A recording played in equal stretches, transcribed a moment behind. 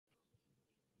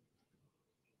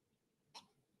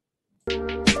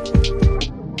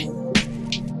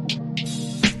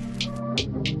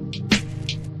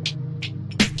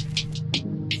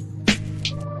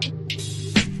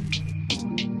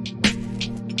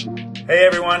Hey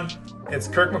everyone, it's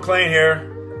Kirk McLean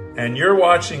here, and you're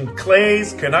watching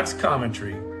Clay's Canucks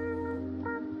Commentary.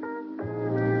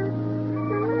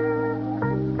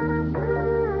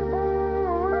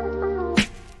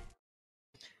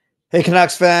 Hey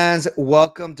Canucks fans,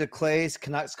 welcome to Clay's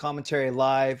Canucks Commentary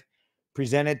Live,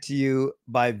 presented to you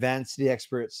by Vancity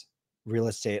Experts Real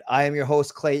Estate. I am your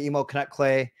host, Clay, Emo Canuck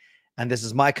Clay, and this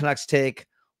is my Canucks take,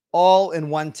 all in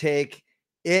one take.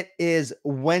 It is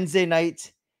Wednesday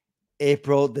night,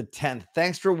 April the 10th.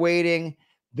 Thanks for waiting.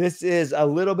 This is a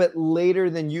little bit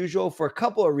later than usual for a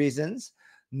couple of reasons.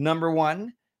 Number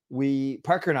one,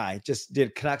 Parker and I just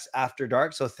did Canucks After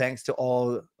Dark. So thanks to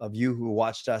all of you who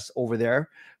watched us over there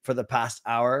for the past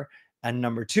hour. And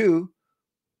number two,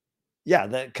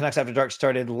 the Canucks After Dark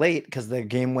started late because the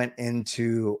game went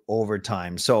into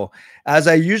overtime. So as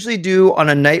I usually do on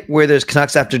a night where there's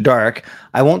Canucks After Dark,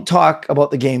 I won't talk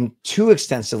about the game too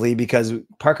extensively because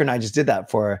Parker and I just did that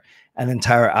for an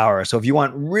entire hour. So if you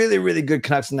want really, really good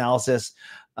Canucks analysis,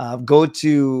 go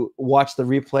to watch the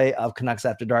replay of Canucks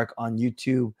After Dark on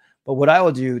YouTube. But what I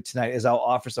will do tonight is I'll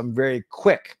offer some very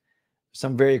quick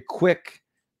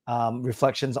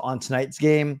reflections on tonight's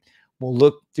game.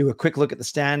 We'll do a quick look at the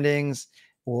standings.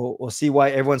 We'll see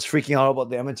why everyone's freaking out about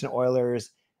the Edmonton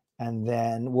Oilers. And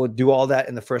then we'll do all that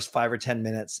in the first 5 or 10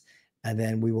 minutes. And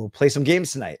then we will play some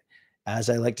games tonight, as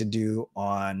I like to do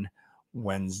on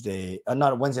Wednesday,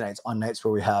 not Wednesday nights, on nights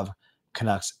where we have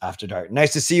Canucks After Dark.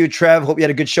 Nice to see you, Trev. Hope you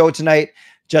had a good show tonight.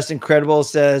 Just Incredible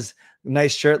says,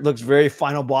 nice shirt, looks very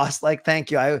Final Boss-like. Thank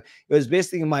you. It was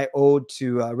basically my ode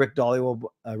to Rick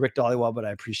Dollywell, but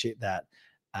I appreciate that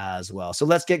as well. So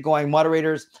let's get going.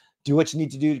 Moderators, do what you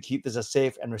need to do to keep this a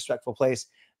safe and respectful place.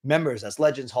 Members, as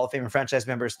Legends, Hall of Fame, and franchise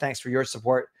members, thanks for your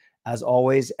support as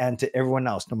always, and to everyone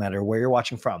else, no matter where you're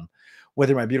watching from.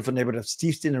 Whether my beautiful neighborhood of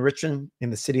Steveston and Richmond, in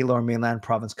the city, Lower Mainland,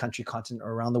 province, country, continent,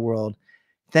 or around the world,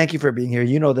 thank you for being here.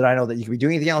 You know that I know that you could be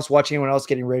doing anything else, watching anyone else,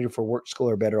 getting ready for work, school,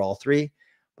 or bed, or all three.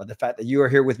 But the fact that you are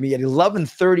here with me at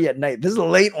 11:30 at night, this is a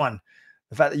late one.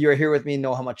 The fact that you are here with me,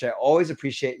 know how much I always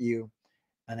appreciate you,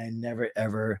 and I never,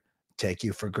 ever take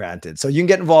you for granted. So you can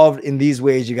get involved in these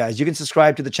ways, you guys. You can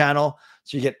subscribe to the channel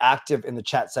so you get active in the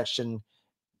chat section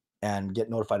and get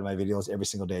notified of my videos every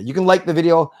single day. You can like the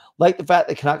video, like the fact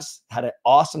that Canucks had an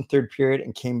awesome third period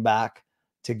and came back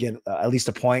to get at least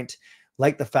a point.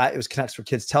 Like the fact it was Canucks for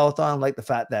Kids telethon. Like the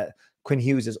fact that Quinn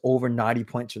Hughes is over 90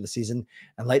 points for the season.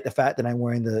 And like the fact that I'm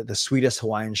wearing the sweetest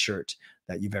Hawaiian shirt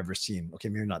that you've ever seen. Okay,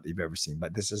 maybe not that you've ever seen,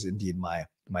 but this is indeed my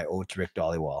ode to Rick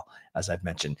Dollywell, as I've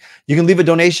mentioned. You can leave a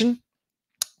donation.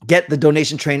 Get the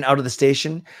donation train out of the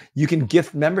station. You can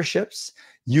gift memberships.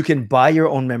 You can buy your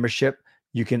own membership.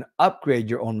 You can upgrade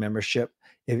your own membership.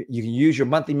 You can use your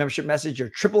monthly membership message, your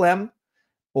Triple M,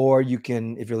 or you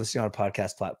can, if you're listening on a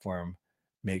podcast platform,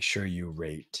 make sure you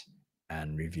rate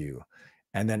and review.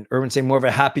 And then Urban saying more of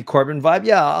a happy Corbin vibe.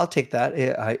 Yeah, I'll take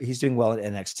that. He's doing well at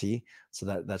NXT,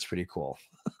 so that's pretty cool.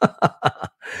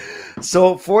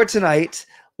 So for tonight,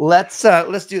 let's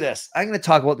do this. I'm going to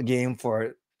talk about the game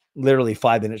for literally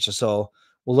 5 minutes or so.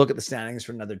 We'll look at the standings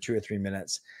for another 2 or 3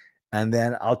 minutes. And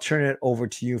then I'll turn it over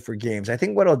to you for games. I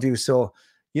think what I'll do, so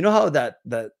you know how that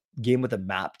game with the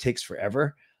map takes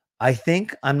forever? I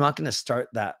think I'm not going to start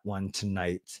that one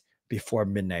tonight before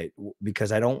midnight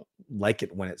because I don't like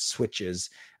it when it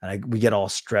switches and we get all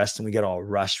stressed and we get all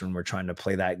rushed when we're trying to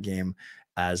play that game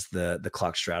as the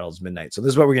clock straddles midnight. So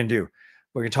this is what we're going to do.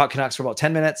 We're going to talk Canucks for about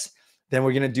 10 minutes. Then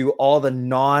we're going to do all the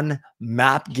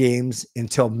non-map games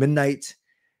until midnight.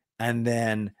 And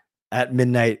then at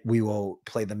midnight, we will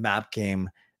play the map game,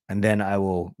 and then I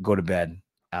will go to bed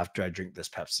after I drink this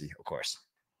Pepsi, of course.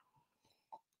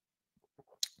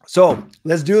 So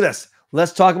let's do this.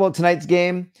 Let's talk about tonight's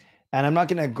game. And I'm not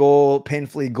going to go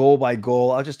painfully goal by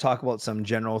goal. I'll just talk about some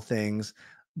general things.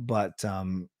 But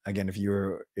again, if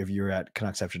you're at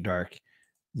Canucks After Dark,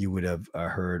 you would have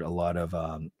heard a lot of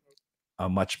a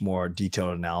much more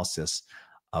detailed analysis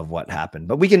of what happened.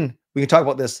 But we can talk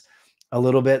about this a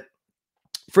little bit.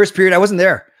 First period, I wasn't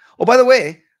there. Oh, by the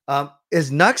way,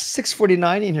 is Nux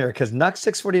 649 in here? Because Nux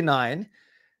 649.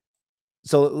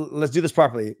 So let's do this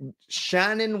properly.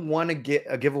 Shannon won a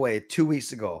giveaway 2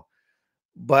 weeks ago,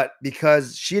 but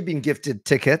because she had been gifted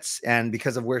tickets and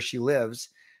because of where she lives,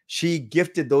 she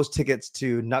gifted those tickets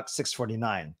to Nux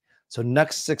 649. So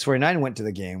Nux 649 went to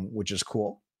the game, which is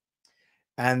cool.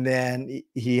 And then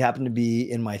he happened to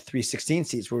be in my 316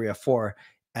 seats where we have 4.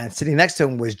 And sitting next to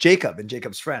him was Jacob and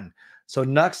Jacob's friend. So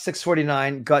Nux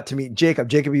 649 got to meet Jacob.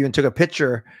 Jacob even took a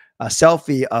picture, a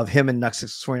selfie of him and Nux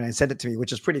 649, sent it to me,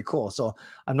 which is pretty cool. So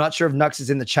I'm not sure if Nux is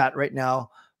in the chat right now,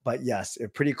 But yes,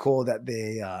 it's pretty cool that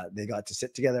they got to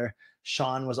sit together.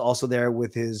 Sean was also there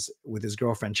with his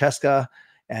girlfriend Cheska.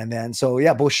 And then, so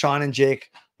yeah, both Sean and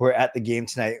Jake were at the game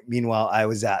tonight. Meanwhile, I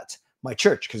was at my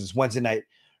church because it's Wednesday night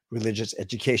religious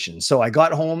education. So I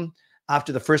got home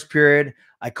after the first period.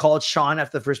 I called Sean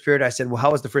after the first period. I said, well,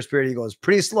 how was the first period? He goes,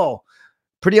 pretty slow,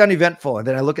 pretty uneventful. And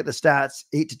then I look at the stats,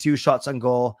 8-2 shots on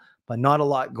goal, but not a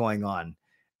lot going on.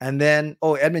 And then,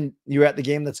 oh, Edmund, you were at the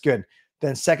game. That's good.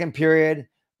 Then second period,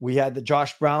 we had the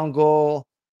Josh Brown goal.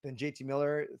 Then JT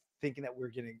Miller, thinking that we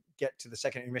are going to get to the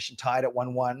second intermission tied at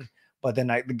 1-1. But then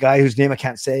the guy whose name I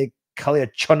can't say,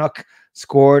 Canuck,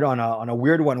 scored on a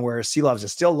weird one where Seelovs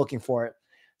is still looking for it.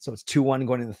 So it's 2-1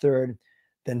 going in the third.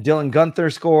 Then Dylan Gunther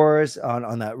scores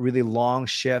on that really long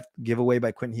shift giveaway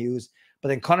by Quinn Hughes. But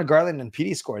then Connor Garland and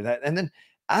Petey scored that. And then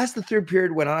as the third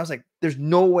period went on, I was like, there's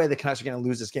no way the Canucks are going to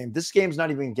lose this game. This game's not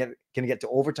even going to get to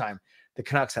overtime. The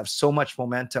Canucks have so much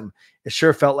momentum. It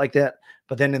sure felt like that.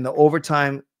 But then in the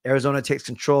overtime, Arizona takes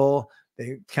control.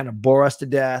 They kind of bore us to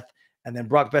death. And then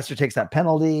Brock Besser takes that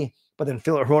penalty. But then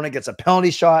Phil Arona gets a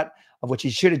penalty shot, of which he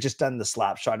should have just done the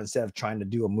slap shot instead of trying to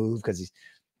do a move because he's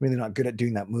really not good at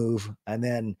doing that move. And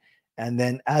then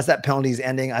as that penalty is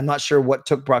ending, I'm not sure what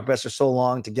took Brock Besser so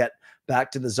long to get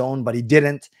back to the zone, but he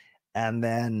didn't. And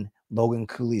then Logan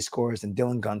Cooley scores and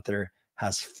Dylan Gunther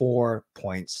has 4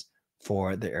 points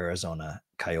for the Arizona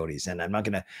Coyotes. And I'm not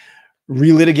going to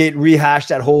rehash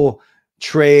that whole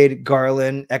trade,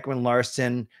 Garland, Ekman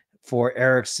Larson for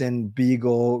Erickson,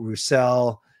 Beagle,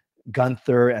 Roussel,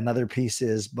 Gunther, and other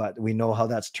pieces, but we know how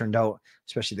that's turned out,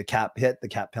 especially the cap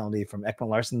penalty from Ekman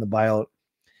Larson, the buyout.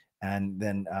 And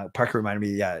then Parker reminded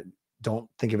me, yeah, don't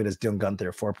think of it as Dylan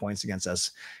Gunther 4 points against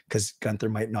us, because Gunther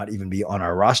might not even be on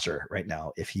our roster right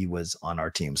now if he was on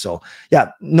our team. So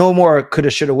yeah, no more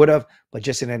coulda, shoulda, woulda, but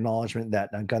just an acknowledgement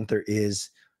that Gunther is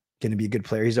going to be a good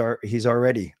player. He's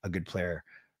already a good player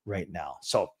right now.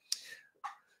 So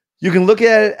you can look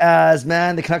at it as,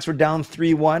 man, the Canucks were down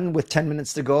 3-1 with 10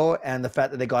 minutes to go, and the fact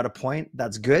that they got a point,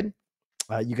 that's good.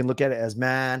 You can look at it as,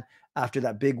 man, after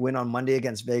that big win on Monday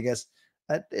against Vegas,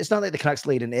 it's not like the Canucks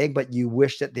laid an egg, but you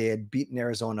wish that they had beaten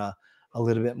Arizona a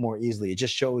little bit more easily. It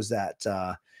just shows that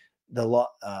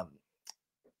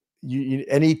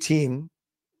any team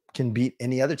can beat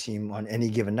any other team on any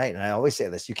given night. And I always say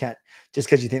this, you can't, just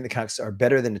because you think the Canucks are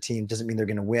better than a team doesn't mean they're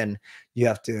going to win. You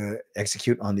have to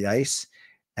execute on the ice.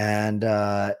 And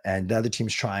the other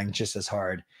team's trying just as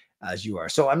hard as you are.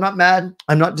 So I'm not mad.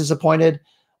 I'm not disappointed.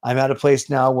 I'm at a place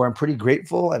now where I'm pretty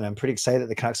grateful and I'm pretty excited that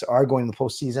the Canucks are going to the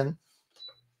postseason.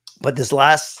 But this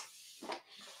last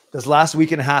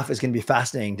week and a half is going to be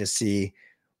fascinating to see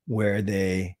where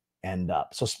they end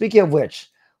up. So speaking of which,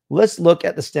 let's look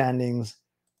at the standings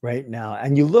right now.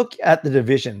 And you look at the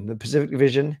division, the Pacific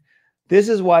Division. This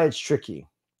is why it's tricky.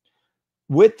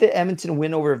 With the Edmonton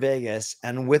win over Vegas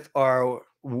and with our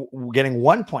getting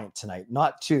 1 point tonight,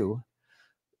 not 2,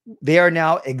 they are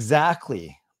now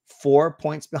exactly 4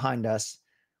 points behind us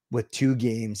with 2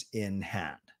 games in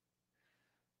hand.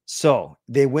 So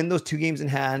they win those 2 games in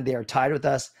hand. They are tied with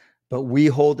us, but we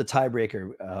hold the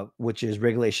tiebreaker, which is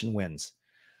regulation wins.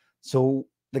 So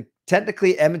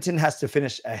technically Edmonton has to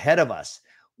finish ahead of us,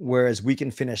 whereas we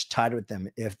can finish tied with them,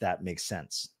 if that makes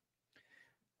sense.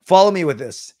 Follow me with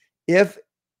this. If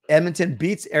Edmonton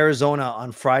beats Arizona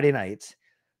on Friday night,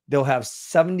 they'll have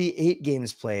 78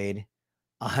 games played,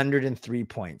 103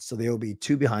 points. So they'll be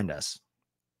 2 behind us.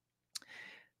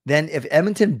 Then if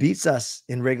Edmonton beats us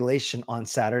in regulation on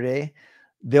Saturday,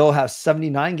 they'll have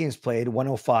 79 games played,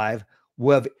 105.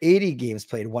 We'll have 80 games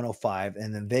played, 105.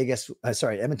 And then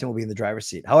Edmonton will be in the driver's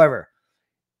seat. However,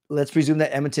 let's presume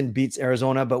that Edmonton beats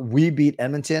Arizona, but we beat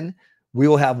Edmonton. We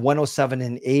will have 107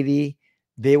 and 80.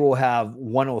 They will have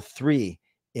 103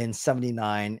 in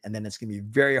 79. And then it's going to be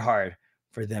very hard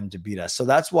for them to beat us. So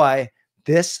that's why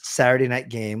this Saturday night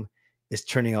game is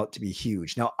turning out to be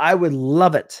huge. Now, I would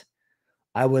love it.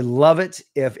 I would love it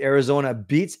if Arizona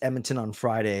beats Edmonton on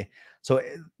Friday. So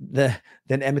then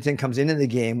Edmonton comes into the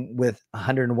game with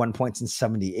 101 points in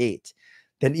 78.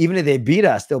 Then even if they beat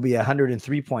us, they'll be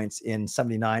 103 points in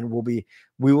 79. We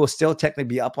will still technically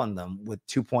be up on them with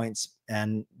 2 points,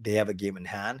 and they have a game in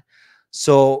hand.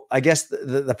 So I guess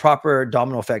the proper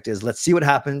domino effect is, let's see what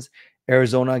happens.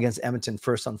 Arizona against Edmonton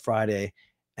first on Friday,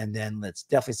 and then let's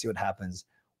definitely see what happens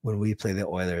when we play the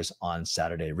Oilers on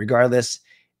Saturday. Regardless,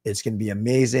 it's going to be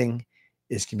amazing.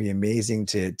 It's going to be amazing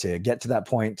to get to that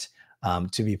point,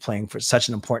 to be playing for such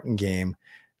an important game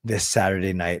this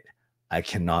Saturday night. I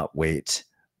cannot wait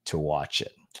to watch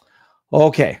it.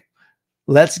 Okay,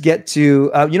 let's get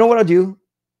to, you know what I'll do?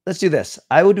 Let's do this.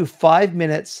 I will do 5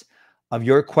 minutes of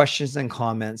your questions and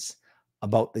comments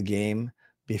about the game,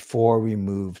 before we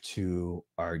move to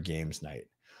our games night.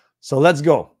 So let's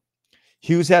go.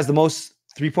 Hughes has the most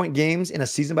 3-point games in a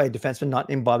season by a defenseman not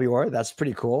named Bobby Orr. That's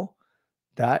pretty cool.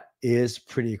 That is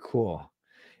pretty cool.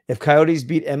 If Coyotes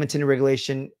beat Edmonton in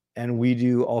regulation and we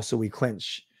do also, we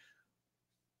clinch.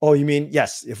 Oh, you mean,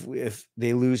 yes, if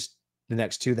they lose the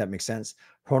next two, that makes sense.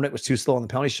 Hronek was too slow on the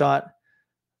penalty shot.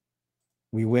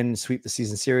 We win, sweep the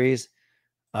season series.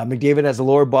 McDavid has a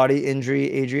lower body injury,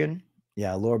 Adrian.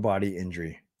 Yeah, lower body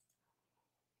injury.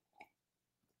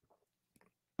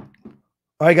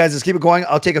 All right, guys, let's keep it going.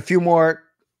 I'll take a few more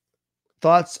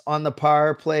thoughts on the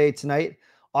power play tonight.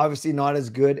 Obviously not as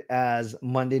good as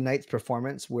Monday night's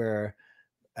performance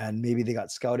and maybe they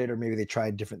got scouted or maybe they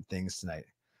tried different things tonight.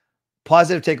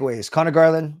 Positive takeaways: Connor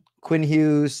Garland, Quinn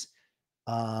Hughes,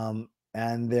 and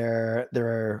their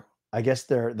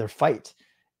fight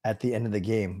at the end of the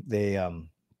game. Their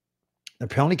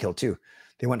penalty kill too.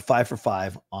 They went 5 for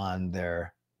 5 on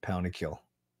their penalty kill.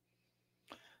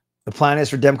 The plan is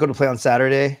for Demko to play on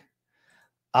Saturday.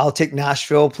 I'll take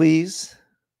Nashville, please.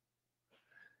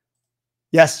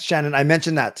 Yes, Shannon, I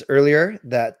mentioned that earlier,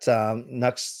 that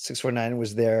Nux 649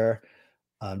 was there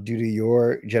due to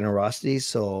your generosity,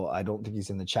 so I don't think he's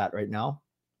in the chat right now.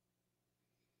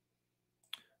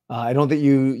 I don't think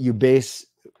you base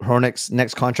Hronek's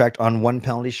next contract on one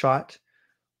penalty shot,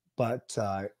 but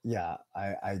yeah,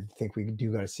 I think we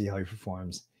do got to see how he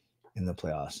performs in the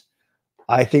playoffs.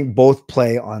 I think both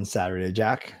play on Saturday,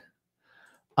 Jack.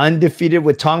 Undefeated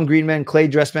with Tom Greenman, Clay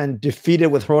Dressman, defeated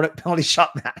with Hronek penalty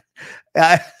shot man.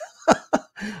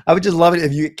 I would just love it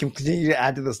if you can continue to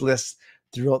add to this list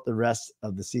throughout the rest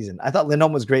of the season. I thought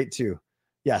Lindholm was great too.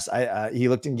 Yes, he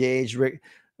looked engaged. Ray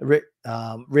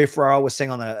Ferraro was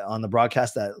saying on the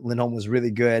broadcast that Lindholm was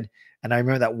really good, and I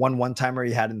remember that one-timer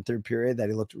he had in the third period that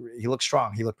he looked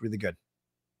strong. He looked really good.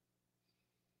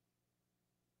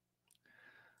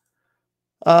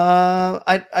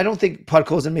 I don't think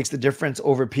Podkolzin makes the difference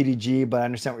over PDG, but I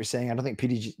understand what you're saying. I don't think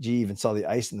PDG even saw the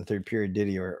ice in the third period, did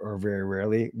he? Or very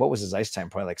rarely. What was his ice time?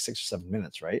 Probably like 6 or 7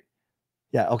 minutes, right?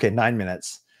 Yeah, okay, 9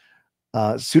 minutes.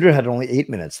 Suter had only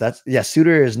 8 minutes.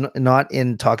 Suter is not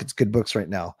in Talkett's good books right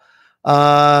now.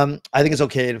 I think it's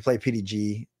okay to play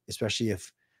PDG, especially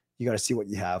if you got to see what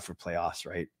you have for playoffs,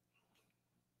 right?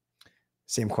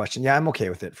 Same question. Yeah, I'm okay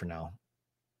with it for now.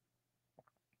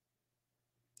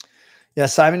 Yeah,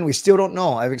 Simon, we still don't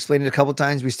know. I've explained it a couple of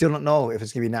times. We still don't know if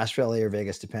it's going to be Nashville, LA, or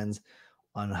Vegas. Depends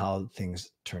on how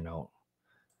things turn out.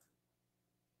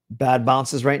 Bad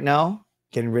bounces right now.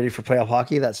 Getting ready for playoff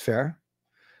hockey. That's fair.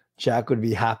 Jack would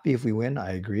be happy if we win.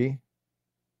 I agree.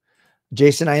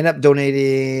 Jason, I end up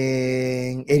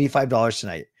donating $85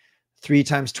 tonight. 3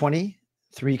 times 20.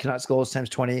 3 Canucks goals times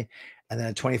 20. And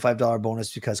then a $25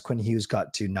 bonus because Quinn Hughes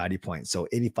got to 90 points. So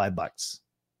 $85.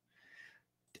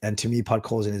 And to me,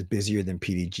 Podkolzin is busier than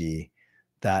PDG.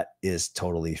 That is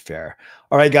totally fair.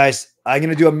 All right, guys. I'm going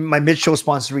to do my mid-show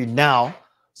sponsor read now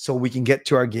so we can get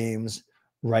to our games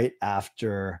right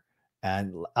after.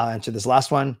 And I'll answer this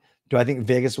last one. Do I think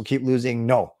Vegas will keep losing?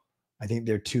 No. I think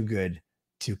they're too good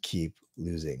to keep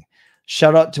losing.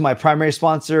 Shout out to my primary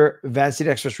sponsor, Van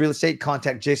City Express Real Estate.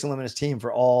 Contact Jason Lim and his team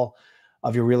for all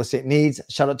of your real estate needs.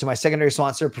 Shout out to my secondary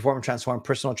sponsor, Perform and Transform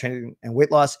Personal Training and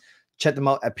Weight Loss. Check them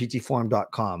out at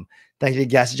ptforum.com. Thank you to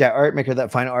Gassy Jack Art, maker of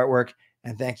that fine artwork.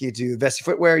 And thank you to Vessi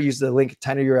Footwear. Use the link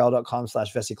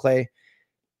tinyurl.com/VessiClay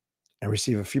and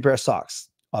receive a free pair of socks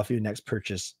off your next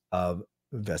purchase of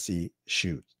Vessi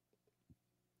shoes.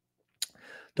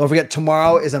 Don't forget,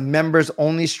 tomorrow is a members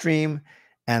only stream,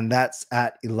 and that's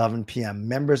at 11 p.m.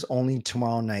 Members only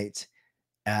tomorrow night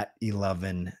at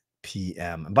 11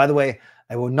 p.m. And by the way,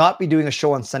 I will not be doing a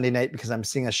show on Sunday night because I'm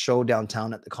seeing a show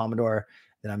downtown at the Commodore.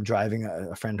 Then I'm driving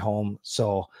a friend home.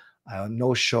 So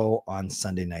no show on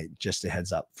Sunday night. Just a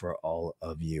heads up for all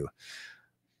of you.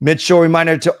 Mid-show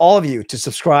reminder to all of you to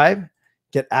subscribe,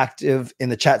 get active in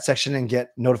the chat section, and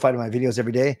get notified of my videos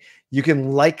every day. You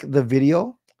can like the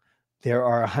video. There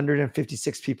are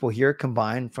 156 people here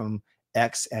combined from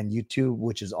X and YouTube,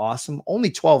 which is awesome. Only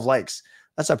 12 likes.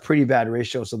 That's a pretty bad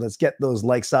ratio. So let's get those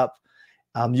likes up.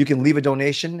 You can leave a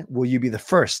donation. Will you be the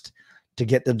first to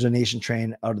get the donation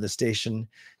train out of the station?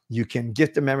 You can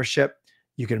gift a membership.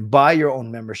 You can buy your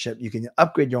own membership. You can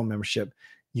upgrade your own membership.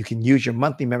 You can use your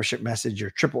monthly membership message, your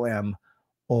Triple M,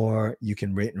 or you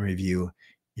can rate and review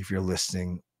if you're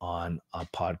listening on a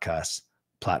podcast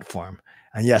platform.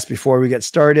 And yes, before we get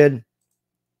started,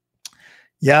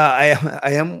 yeah,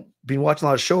 I am been watching a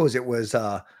lot of shows. It was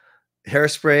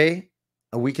Hairspray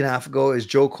a week and a half ago. Is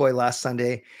Joe Coy last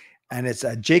Sunday. And it's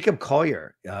Jacob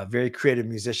Collier, a very creative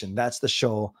musician. That's the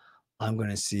show I'm going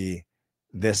to see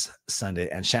this Sunday.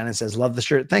 And Shannon says, love the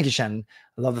shirt. Thank you, Shannon.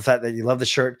 I love the fact that you love the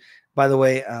shirt. By the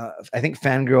way, I think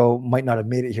Fangirl might not have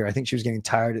made it here. I think she was getting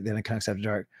tired at the end of Canucks After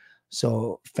Dark.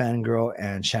 So Fangirl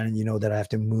and Shannon, you know that I have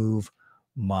to move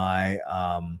my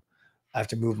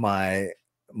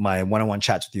my one-on-one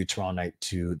chats with you tomorrow night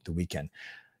to the weekend.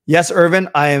 Yes, Irvin,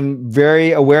 I am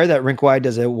very aware that Rinkwide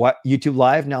does a YouTube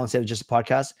live now instead of just a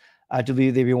podcast. I do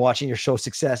believe they've been watching your show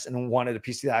success and wanted a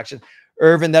piece of the action.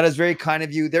 Irvin, that is very kind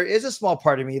of you. There is a small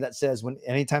part of me that says when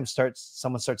anytime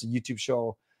someone starts a YouTube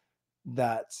show,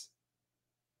 that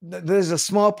there's a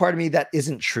small part of me that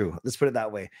isn't true. Let's put it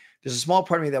that way. There's a small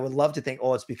part of me that would love to think,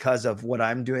 oh, it's because of what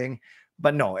I'm doing.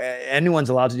 But no, anyone's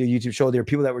allowed to do a YouTube show. There are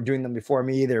people that were doing them before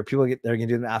me. There are people that are going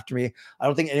to do them after me. I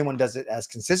don't think anyone does it as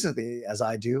consistently as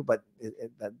I do, but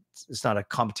it's not a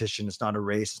competition. It's not a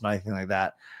race. It's not anything like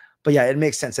that. But yeah, it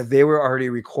makes sense. If they were already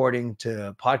recording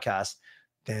to podcast,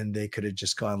 then they could have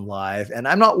just gone live. And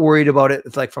I'm not worried about it.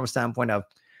 It's like from a standpoint of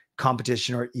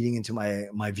competition or eating into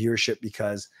my viewership,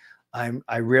 because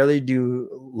I rarely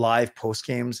do live post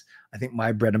games. I think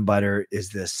my bread and butter is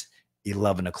this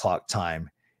 11 o'clock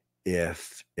time,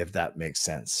 if that makes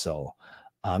sense. So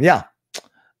yeah,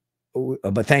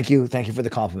 but thank you for the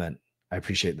compliment. I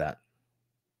appreciate that.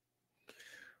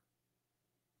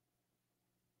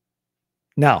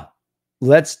 Now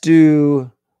let's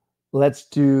do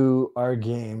our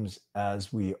games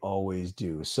as we always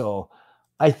do. So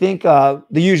I think the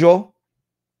usual,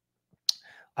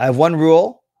 I have one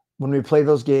rule when we play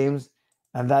those games,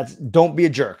 and that's don't be a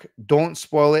jerk. Don't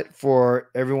spoil it for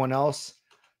everyone else.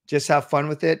 Just have fun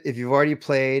with it. If you've already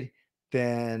played,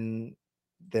 then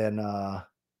yeah,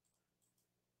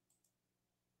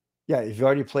 if you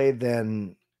already played,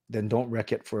 then don't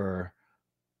wreck it for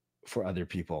other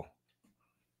people.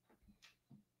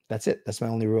 That's it. That's my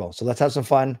only rule. So let's have some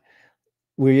fun.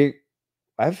 I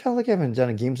felt like I haven't done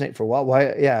a games night for a while.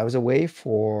 Why? Yeah, I was away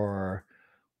for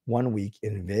 1 week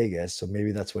in Vegas, so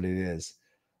maybe that's what it is.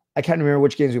 I can't remember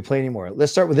which games we play anymore.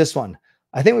 Let's start with this one.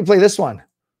 I think we play this one.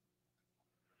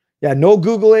 Yeah, no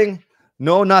Googling,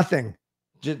 no nothing.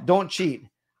 Just don't cheat.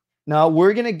 Now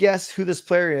we're going to guess who this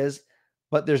player is,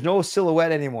 but there's no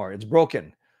silhouette anymore. It's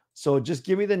broken. So just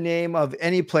give me the name of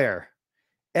any player.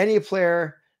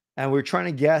 And we're trying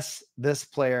to guess this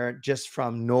player just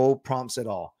from no prompts at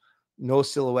all. No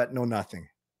silhouette, no nothing.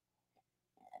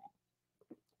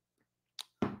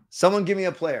 Someone give me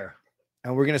a player,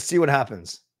 and we're going to see what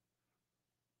happens.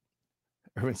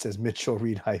 Everyone says Mitchell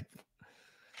Reed hype.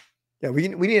 Yeah, we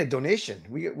need a donation.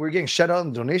 We're getting shut out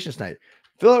in donations tonight.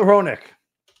 Philip Hronik.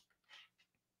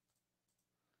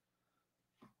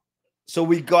 So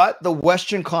we got the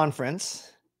Western Conference.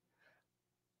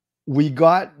 We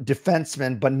got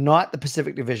defenseman, but not the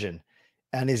Pacific Division.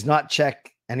 And he's not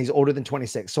Czech, and he's older than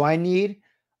 26. So I need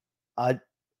a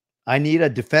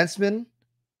defenseman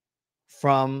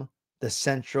from the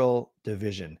Central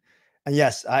Division. And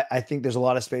yes, I think there's a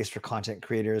lot of space for content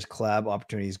creators, collab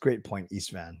opportunities. Great point,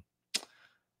 Eastman.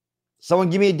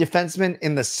 Someone give me a defenseman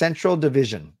in the Central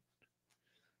Division.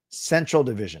 Central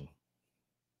Division.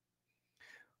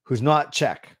 Who's not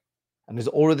Czech and is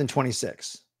older than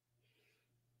 26.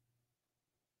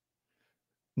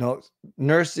 No,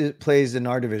 Nurse plays in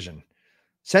our division.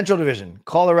 Central Division,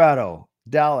 Colorado,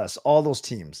 Dallas, all those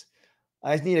teams.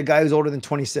 I just need a guy who's older than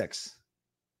 26.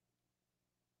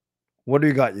 What do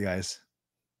you got, you guys?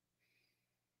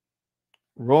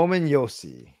 Roman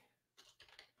Josi.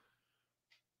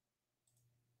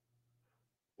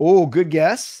 Oh, good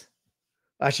guess.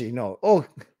 Actually, no. Oh,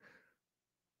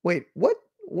 wait.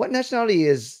 What nationality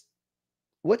is?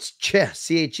 What's Che?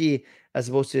 C-H-E as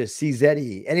opposed to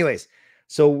C-Z-E. Anyways,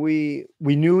 so we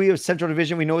knew he was Central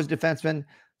Division. We know he's a defenseman.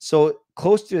 So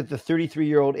close to the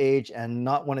 33-year-old age and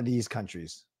not one of these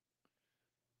countries.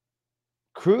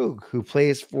 Krug, who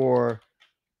plays for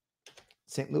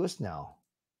St. Louis now.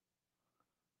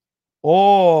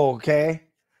 Oh, okay.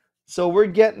 So we're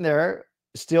getting there.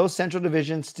 Still Central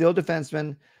Division, still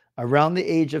defenseman, around the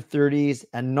age of 30s,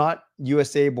 and not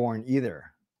USA born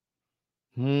either.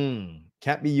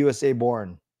 Can't be USA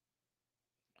born.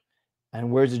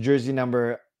 And where's the jersey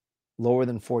number lower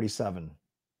than 47?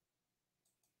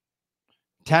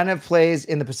 Tanev plays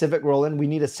in the Pacific Roland. We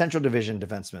need a Central Division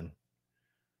defenseman.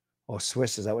 Oh,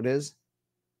 Swiss, is that what it is?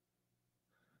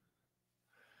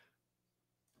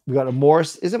 We got a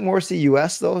Morris. Isn't Morrissey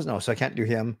US though? No, so I can't do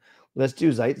him. Let's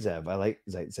do Zaitsev. I like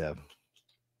Zaitsev.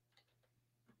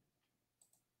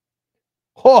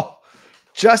 Oh,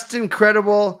 just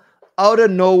incredible. Out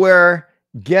of nowhere.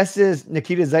 Guesses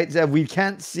Nikita Zaitsev. We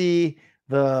can't see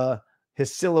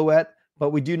his silhouette, but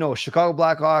we do know Chicago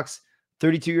Blackhawks,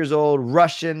 32 years old,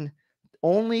 Russian,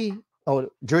 only Oh,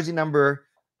 jersey number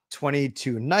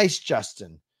 22. Nice,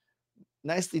 Justin.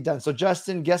 Nicely done. So,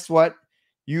 Justin, guess what?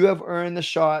 You have earned the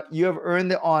shot. You have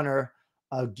earned the honor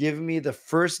of giving me the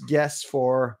first guess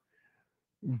for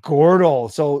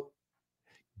Gordle. So,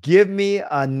 give me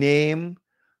a name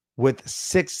with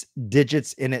 6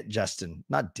 digits in it, Justin.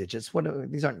 Not digits.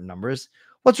 These aren't numbers.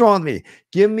 What's wrong with me?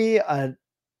 Give me a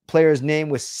player's name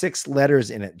with 6 letters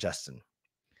in it, Justin.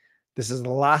 This is the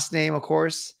last name, of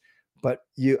course, but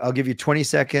I'll give you 20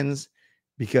 seconds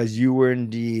because you were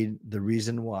indeed the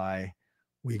reason why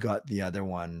we got the other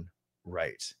one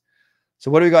right.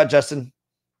 So what do we got, Justin?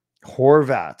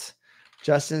 Horvat.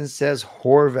 Justin says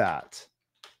Horvat.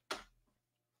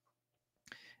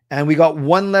 And we got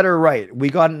 1 letter right. We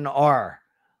got an R.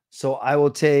 So I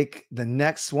will take the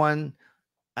next one.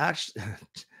 Actually,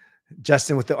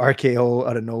 Justin with the RKO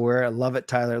out of nowhere. I love it,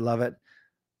 Tyler. Love it.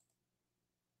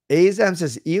 Azam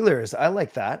says Ehlers. I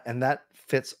like that. And that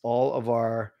fits all of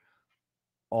our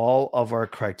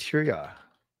criteria.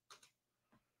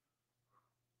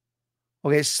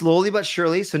 Okay, slowly but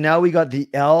surely. So now we got the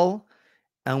L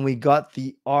and we got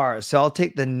the R. So I'll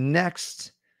take the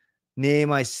next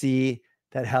name I see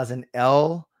that has an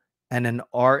L and an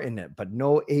R in it, but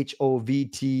no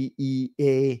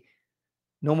HOVTEA,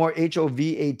 no more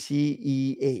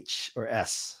HOVATEH or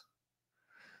S.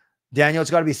 Daniel,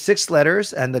 it's got to be 6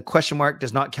 letters, and the question mark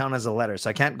does not count as a letter. So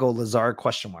I can't go Lazar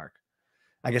question mark.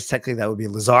 I guess technically that would be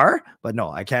Lazar, but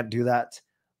no, I can't do that.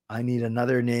 I need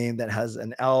another name that has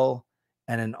an L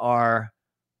and an R,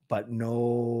 but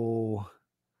none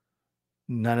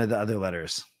of the other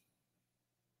letters.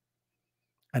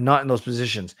 And not in those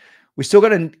positions. We still got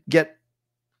to get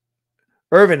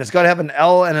Irvin. It's got to have an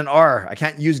L and an R. I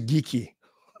can't use geeky.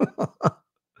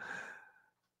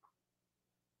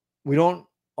 We don't,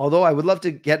 although I would love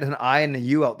to get an I and a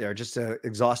U out there just to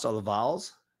exhaust all the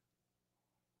vowels.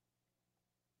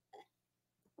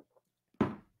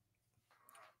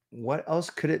 What else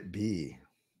could it be?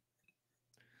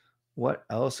 What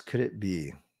else could it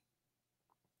be?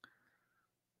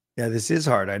 Yeah, this is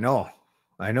hard. I know.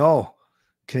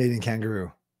 Canadian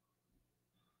kangaroo.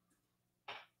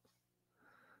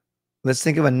 Let's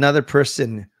think of another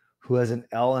person who has an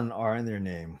L and R in their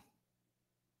name.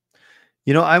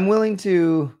 You know, I'm willing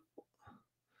to.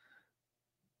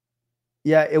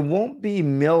 Yeah, it won't be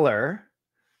Miller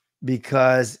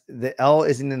because the L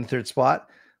isn't in the 3rd spot,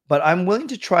 but I'm willing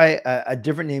to try a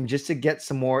different name just to get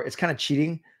some more. It's kind of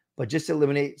cheating, but just to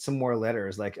eliminate some more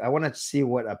letters. Like I want to see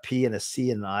what a P and a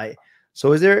C and an I.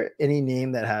 So is there any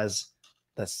name that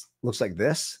looks like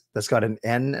this? That's got an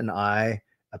N, an I,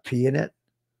 a P in it?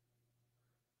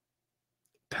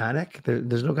 Panic?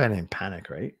 There's no guy named Panic,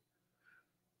 right?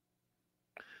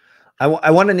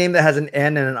 I want a name that has an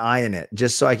N and an I in it,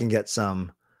 just so I can get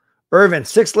some. Irvin,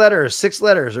 6 letters,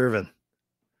 Irvin.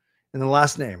 In the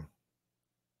last name.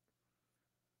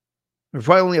 We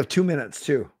probably only have 2 minutes,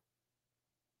 too.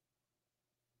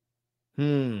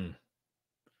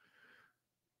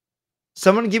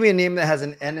 Someone give me a name that has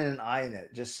an N and an I in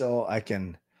it, just so I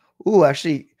can. Ooh,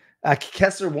 actually,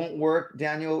 Kessler won't work.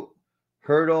 Daniel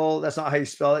Hurdle, that's not how you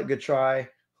spell it. Good try.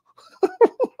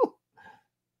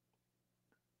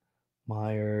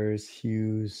 Myers,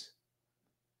 Hughes,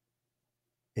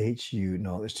 HU.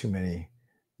 No, there's too many.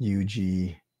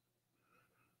 UG.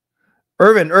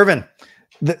 Irvin.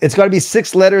 It's got to be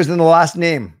 6 letters in the last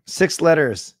name. 6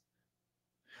 letters.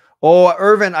 Oh,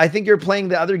 Irvin, I think you're playing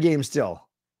the other game still.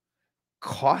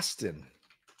 Costin.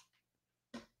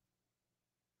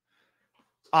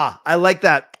 I like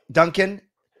that. Duncan,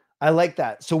 I like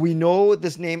that. So we know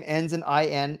this name ends in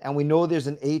IN, and we know there's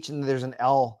an H and there's an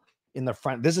L in the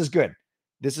front. This is good.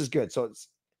 So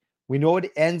we know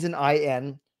it ends in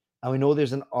IN, and we know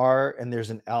there's an R and there's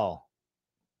an L.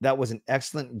 That was an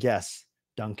excellent guess,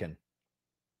 Duncan.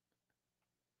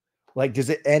 Like, does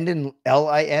it end in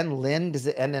LIN, Lynn? Does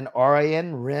it end in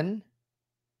RIN, Rin?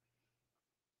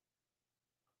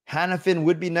 Hannafin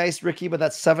would be nice, Ricky, but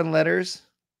that's 7 letters.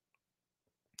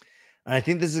 And I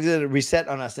think this is going to reset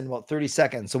on us in about 30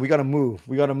 seconds. So we got to move.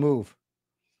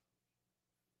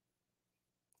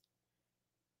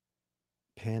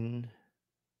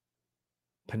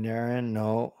 Panarin,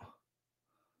 no.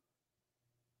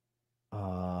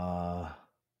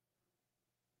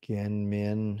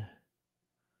 Min,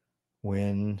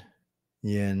 Win,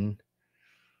 Yin.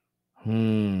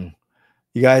 You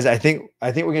guys, I think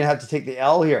we're gonna have to take the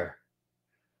L here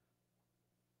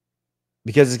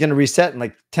because it's gonna reset in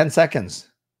like 10 seconds.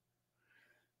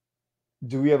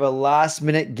 Do we have a last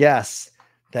minute guess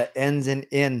that ends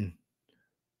in?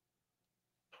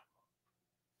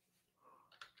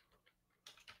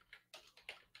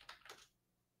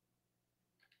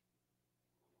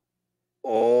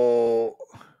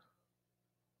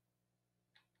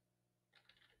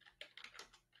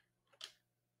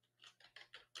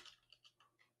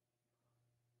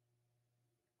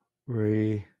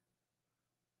 Oh,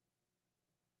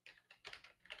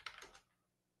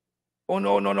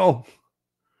 no, no, no.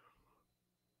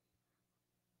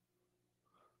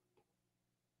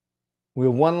 We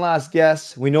have one last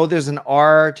guess. We know there's an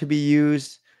R to be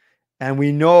used, and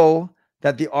we know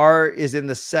that the R is in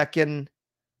the second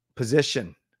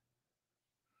position.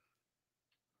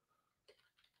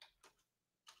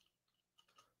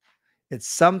 It's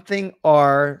something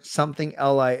R, something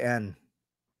LIN.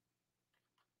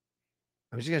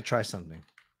 I'm just going to try something.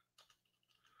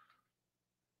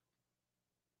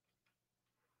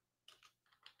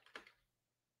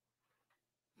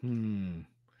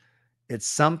 It's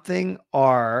something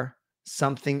R,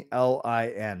 something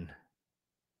LIN.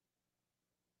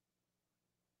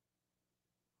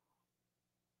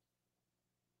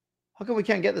 How come we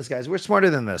can't get this, guys? We're smarter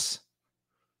than this.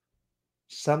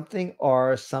 Something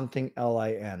R, something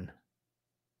LIN.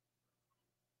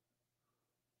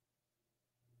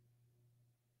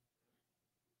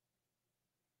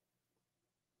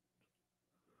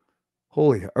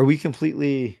 Holy, are we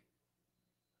completely...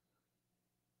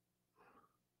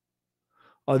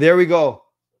 Oh, there we go.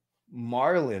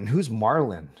 Marlin. Who's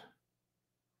Marlin?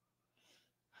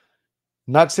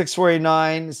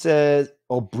 Nuck6489 says,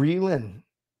 oh, Breland.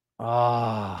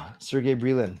 Ah, Sergey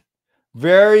Breland.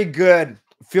 Very good.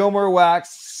 Fillmore Wax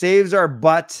saves our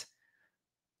butt.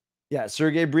 Yeah,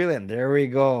 Sergey Breland. There we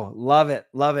go. Love it.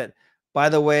 Love it. By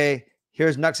the way,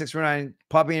 here's Nuck649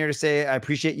 popping here to say, I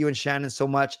appreciate you and Shannon so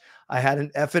much. I had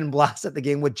an effing blast at the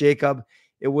game with Jacob.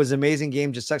 It was an amazing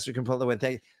game. Just sucks we can pull the win.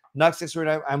 Thank you.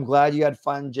 Nuck649, I'm glad you had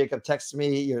fun. Jacob texted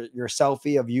me your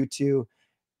selfie of you two.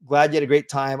 Glad you had a great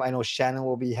time. I know Shannon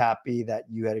will be happy that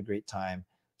you had a great time.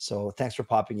 So thanks for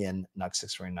popping in,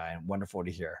 Nuck649. Wonderful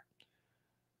to hear.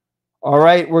 All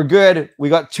right, we're good. We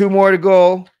got 2 more to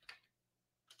go.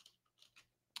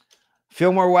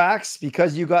 Fillmore Wax,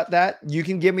 because you got that, you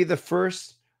can give me the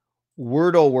first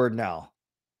Wordle word now.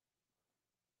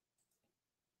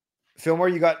 Fillmore,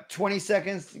 you got 20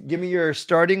 seconds. Give me your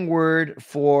starting word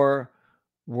for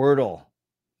Wordle.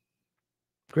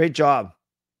 Great job.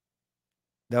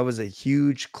 That was a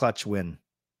huge clutch win,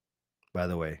 by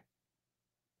the way.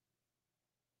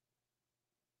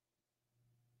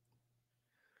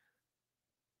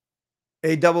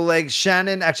 A double leg.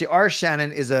 Shannon, actually, our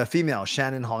Shannon is a female,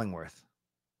 Shannon Hollingworth.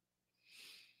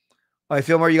 All right,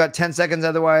 Fillmore, you got 10 seconds.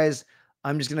 Otherwise,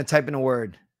 I'm just going to type in a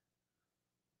word.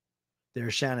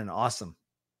 There's Shannon. Awesome.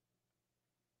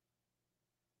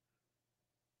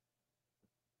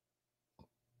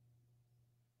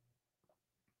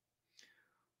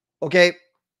 Okay.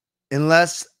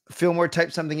 Unless Fillmore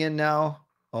types something in now.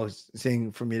 Oh,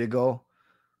 saying for me to go.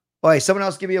 All right, someone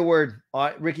else give me a word.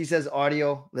 Ricky says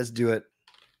audio. Let's do it.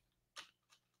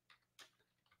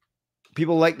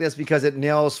 People like this because it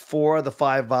nails 4 of the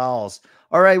 5 vowels.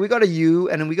 All right, we got a U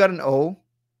and then we got an O.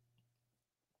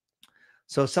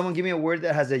 So someone give me a word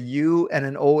that has a U and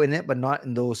an O in it, but not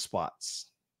in those spots.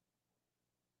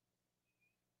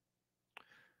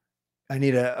 I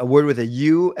need a word with a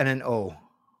U and an O.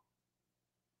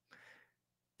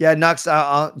 Yeah, Nux,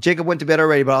 Jacob went to bed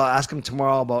already, but I'll ask him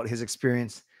tomorrow about his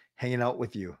experience hanging out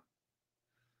with you.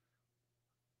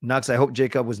 Nux, I hope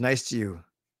Jacob was nice to you.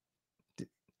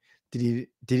 Did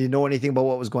he know anything about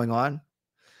what was going on?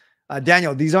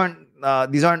 Daniel, these aren't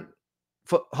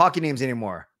hockey names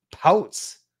anymore.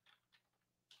 Pouts.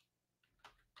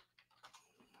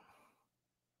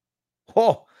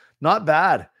 Oh, not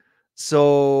bad.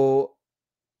 So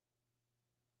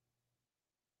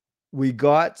we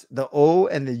got the O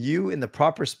and the U in the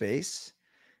proper space.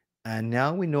 And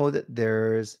now we know that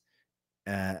there's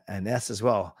an S as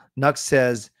well. Nux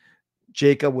says,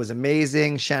 Jacob was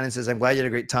amazing. Shannon says, I'm glad you had a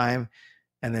great time.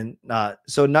 And then,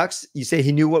 so Nux, you say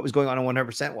he knew what was going on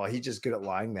 100%. Well, he's just good at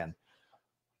lying then.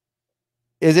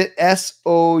 Is it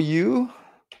S-O-U?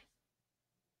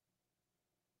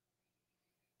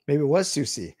 Maybe it was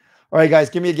Susie. All right, guys,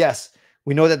 give me a guess.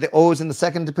 We know that the O is in the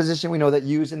second position. We know that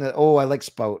U's in the, oh, I like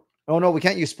spout. Oh, no, we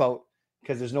can't use spout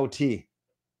because there's no T.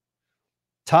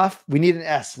 Tough. We need an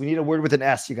S. We need a word with an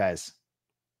S, you guys.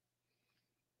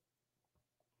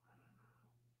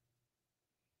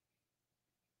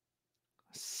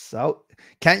 South.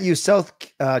 Can't use South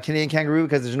Canadian kangaroo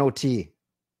because there's no T.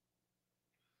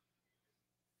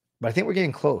 But I think we're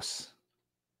getting close.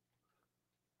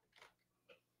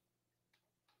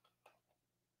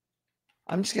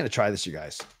 I'm just going to try this, you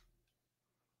guys.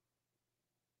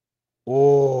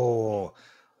 Oh.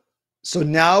 So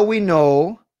now we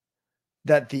know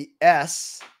that the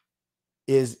S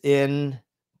is in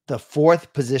the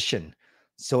 4th position.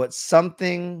 So it's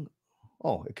something.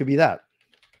 Oh, it could be that.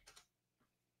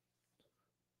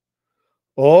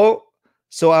 Oh,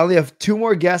 so I only have 2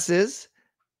 more guesses.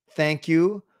 Thank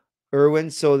you, Erwin.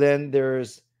 So then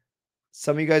there's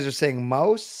some of you guys are saying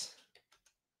mouse.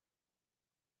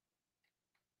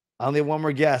 I only have 1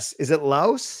 more guess. Is it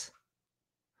louse?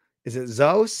 Is it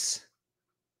Zeus?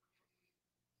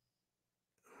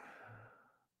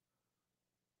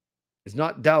 It's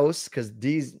not Douse because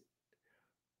these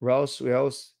Rouse.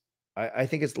 I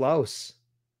think it's louse.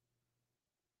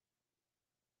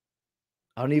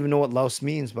 I don't even know what louse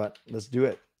means, but let's do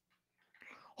it.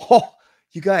 Oh,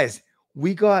 you guys,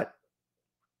 we got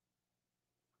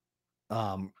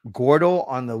Gordo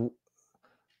on the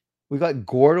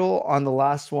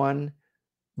last one.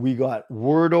 We got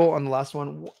Wordle on the last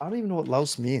one. I don't even know what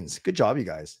louse means. Good job, you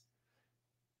guys.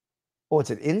 Oh, it's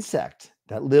an insect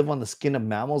that live on the skin of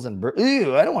mammals and birds.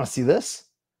 Ew, I don't want to see this.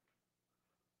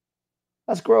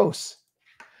 That's gross.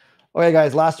 Okay,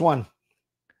 guys, last one.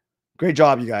 Great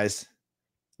job, you guys.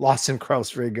 Lost and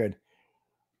Kraus, very good.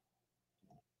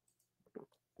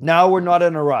 Now we're not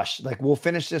in a rush. Like, we'll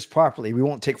finish this properly. We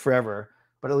won't take forever,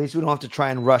 but at least we don't have to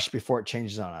try and rush before it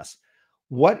changes on us.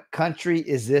 What country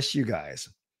is this, you guys?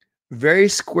 Very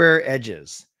square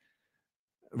edges.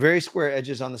 Very square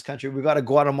edges on this country. We got a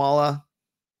Guatemala.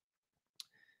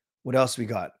 What else we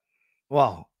got?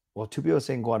 Wow. Well, 2 people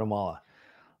saying Guatemala.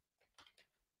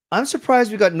 I'm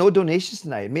surprised we got no donations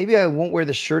tonight. Maybe I won't wear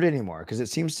the shirt anymore because it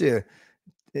seems to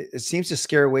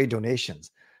scare away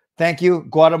donations. Thank you,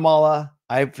 Guatemala.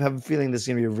 I have a feeling this is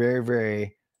going to be a very,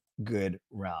 very good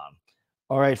round.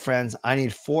 All right, friends. I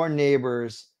need 4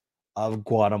 neighbors of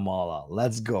Guatemala.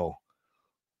 Let's go.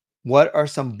 What are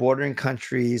some bordering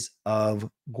countries of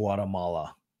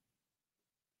Guatemala?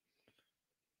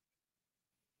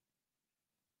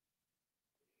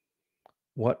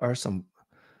 What are some?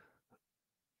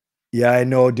 Yeah, I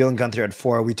know Dylan Gunther had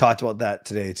 4. We talked about that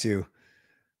today too.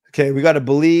 Okay, we got a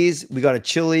Belize, we got a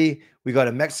Chile, we got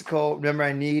a Mexico. Remember,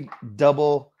 I need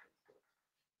double.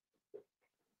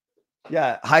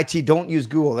 Yeah, high T, don't use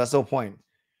Google. That's no point.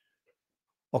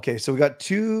 Okay, so we got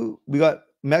 2. We got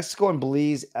Mexico and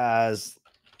Belize as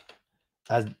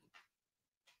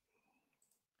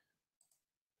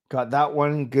got that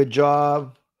one. Good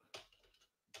job.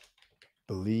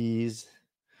 Belize.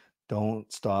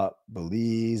 Don't stop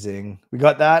Belizeing. We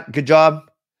got that. Good job.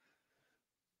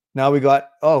 Now we got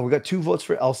 2 votes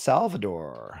for El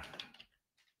Salvador.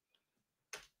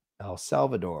 El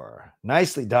Salvador.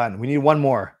 Nicely done. We need 1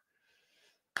 more.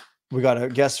 We got a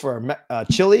guess for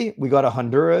Chile. We got a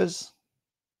Honduras.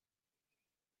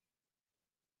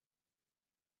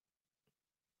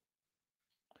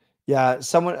 Yeah,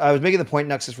 I was making the point,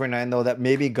 Nexus 49, though, that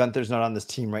maybe Gunther's not on this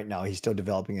team right now. He's still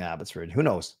developing in Abbotsford. Who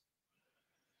knows?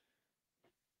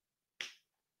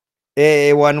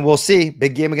 A1, we'll see.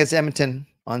 Big game against Edmonton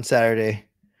on Saturday.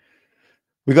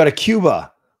 We got a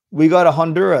Cuba. We got a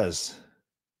Honduras.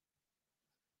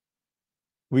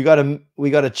 We got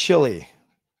a Chile.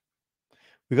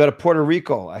 We got a Puerto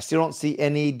Rico. I still don't see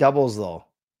any doubles, though.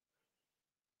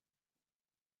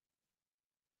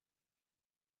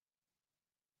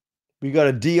 We got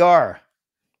a DR.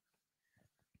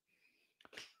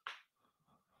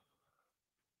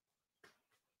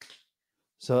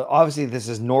 So obviously this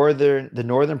is the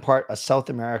northern part of South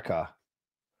America.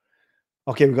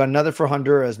 Okay, we got another for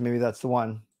Honduras. Maybe that's the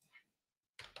one.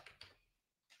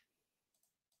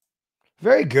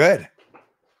 Very good.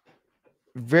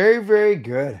 Very, very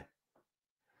good.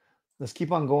 Let's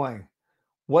keep on going.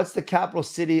 What's the capital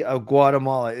city of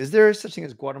Guatemala? Is there such thing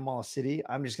as Guatemala City?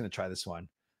 I'm just going to try this one.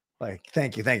 Like,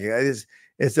 thank you.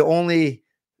 It's the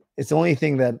only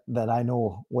thing that I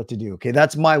know what to do. Okay,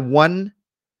 that's my 1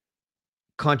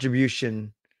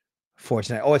 contribution for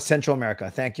tonight. Oh, it's Central America.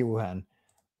 Thank you, Wuhan.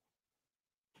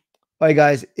 All right,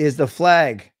 guys, is the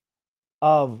flag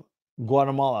of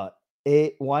Guatemala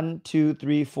 1, 2,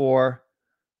 3, 4,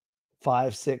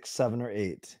 5, 6, 7, or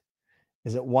 8?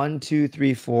 Is it 1, 2,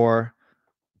 3, 4,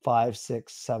 5,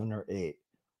 6, 7, or 8?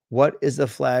 What is the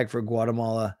flag for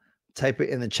Guatemala? Type it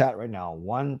in the chat right now.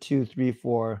 1, 2, 3,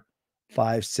 4,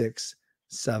 5, 6,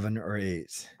 7, or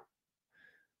 8.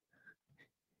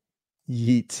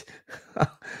 Yeet.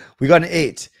 We got an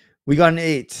 8. We got an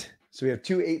 8. So we have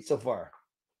 2 8s so far.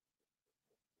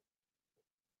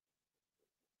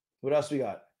 What else we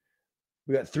got?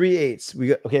 We got 3 8s.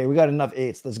 We got enough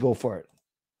 8s. Let's go for it.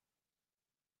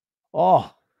 Oh,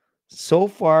 so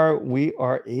far we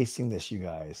are acing this, you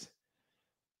guys.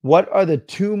 What are the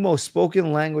 2 most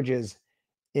spoken languages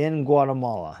in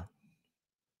Guatemala?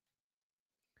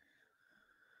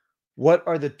 What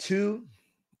are the 2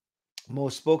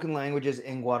 most spoken languages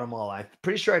in Guatemala? I'm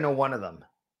pretty sure I know one of them.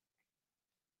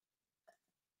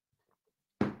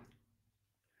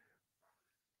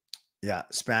 Yeah,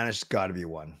 Spanish got to be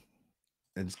one.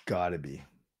 It's got to be.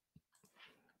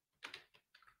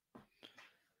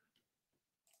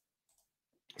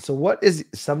 So what is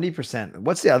 70%?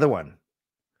 What's the other one?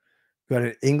 Got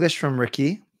an English from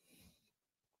Ricky.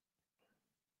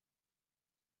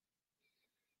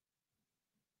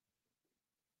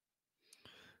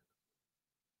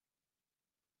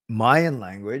 Mayan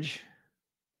language.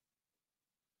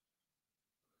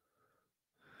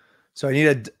 So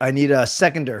I need a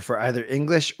seconder for either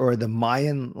English or the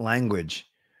Mayan language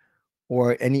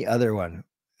or any other one.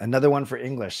 Another one for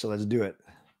English. So let's do it.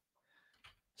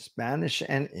 Spanish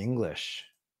and English.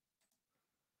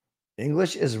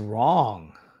 English is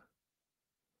wrong.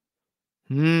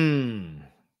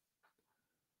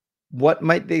 What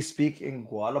might they speak in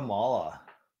Guatemala?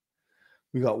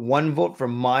 We got one vote for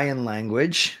Mayan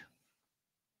language.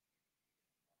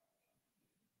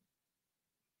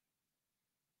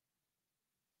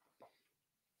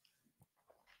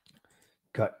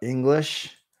 Got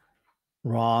English,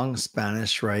 wrong.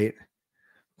 Spanish, right.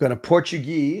 Got a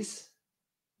Portuguese.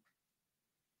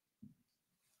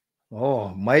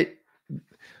 Oh,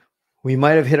 we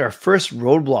might have hit our first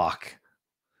roadblock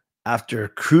after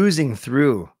cruising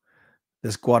through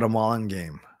this Guatemalan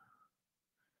game.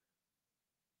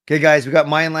 Okay, guys, we got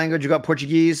Mayan language, we got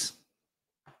Portuguese.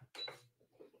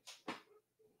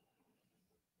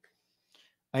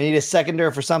 I need a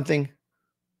seconder for something.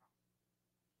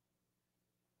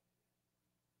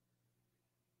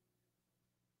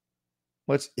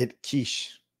 What's it?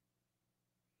 Quiche.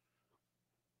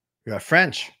 We got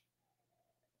French.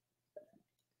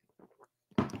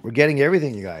 We're getting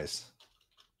everything, you guys.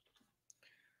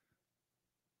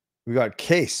 We got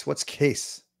case. What's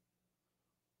case?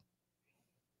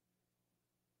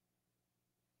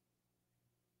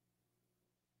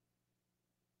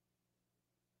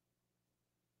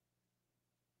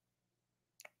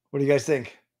 What do you guys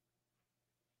think?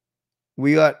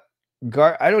 We got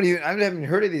I haven't even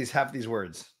heard of half these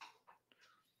words.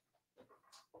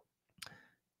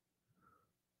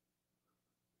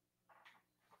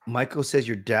 Michael says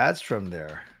your dad's from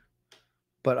there,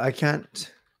 but I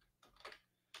can't.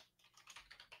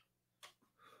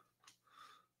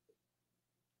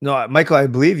 No, Michael, I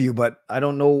believe you, but I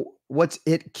don't know what's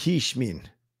it quiche mean.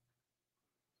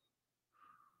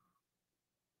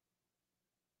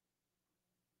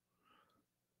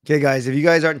 Okay, guys, if you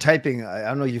guys aren't typing, I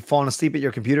don't know, you've fallen asleep at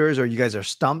your computers or you guys are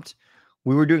stumped.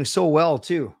 We were doing so well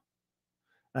too.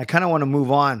 I kind of want to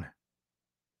move on.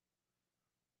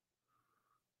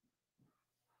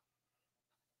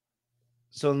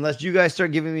 So unless you guys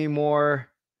start giving me more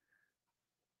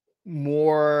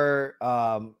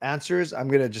answers, I'm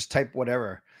gonna just type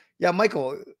whatever. Yeah,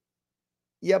 Michael.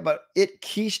 Yeah, but it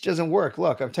quiche doesn't work.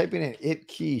 Look, I'm typing in it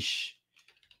quiche.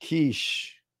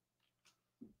 Quiche.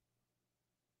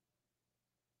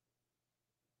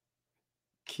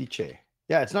 Quiche.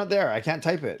 Yeah, it's not there. I can't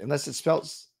type it unless it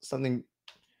spells something.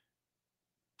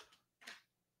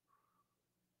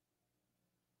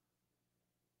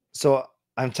 So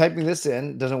I'm typing this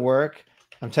in, doesn't work.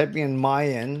 I'm typing in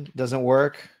Mayan, doesn't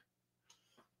work.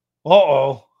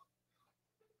 Uh-oh.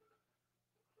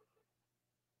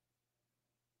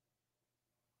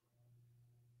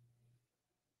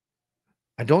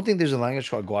 I don't think there's a language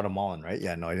called Guatemalan, right?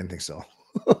 Yeah, no, I didn't think so.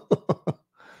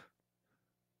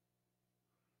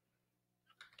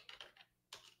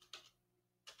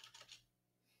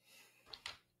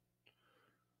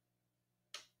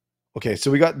 Okay,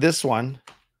 so we got this one.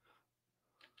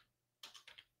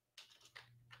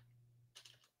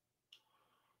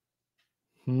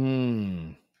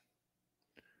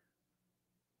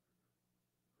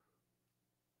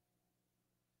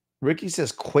 Ricky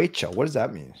says Quecha. What does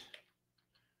that mean?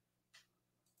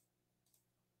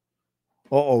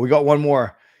 Oh, we got one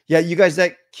more. Yeah, you guys,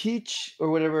 that quiche or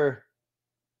whatever,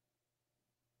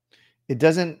 it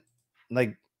doesn't,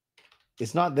 like,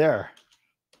 it's not there.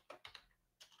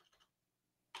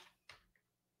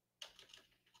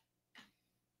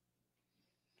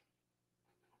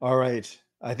 All right.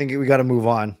 I think we got to move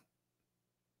on.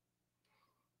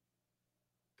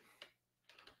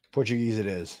 Portuguese it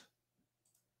is.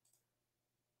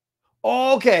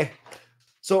 Oh, okay.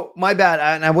 So my bad.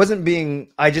 And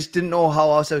I just didn't know how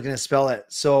else I was going to spell it.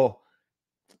 So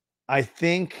I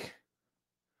think,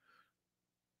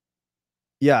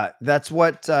 yeah, that's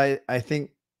what I think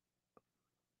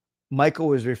Michael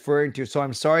was referring to. So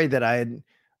I'm sorry that I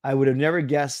would have never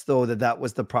guessed though that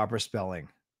was the proper spelling.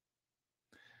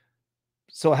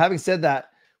 So having said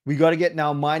that, we got to get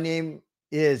now. My name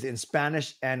is in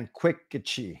Spanish and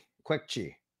Quickchi.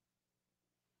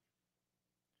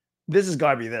 This has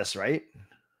got to be this, right?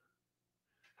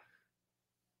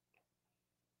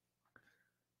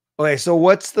 Okay, so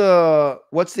what's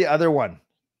the other one?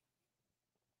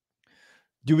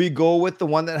 Do we go with the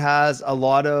one that has a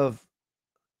lot of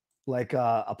like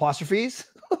apostrophes?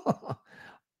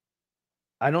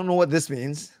 I don't know what this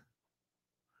means.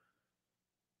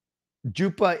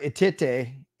 Jupa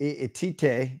itite,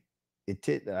 itite,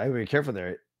 itite. I gotta be careful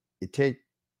there. Itete,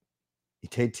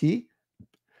 itete,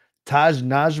 Taj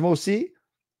Najmosi,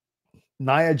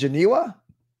 Naya Janiwa,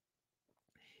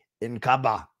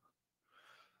 Inkaba.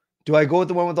 Do I go with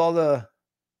the one with all the?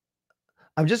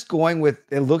 I'm just going with.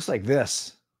 It looks like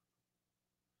this.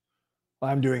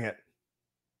 I'm doing it.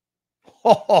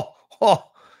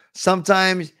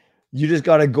 Sometimes you just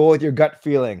got to go with your gut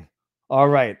feeling. All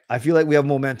right. I feel like we have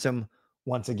momentum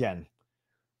once again.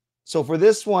 So for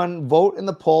this one, vote in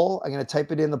the poll. I'm going to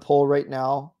type it in the poll right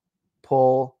now.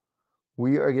 Poll.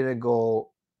 We are going to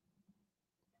go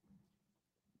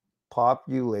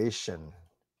population.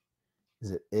 Is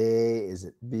it A? Is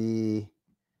it B?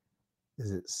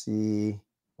 Is it C?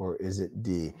 Or is it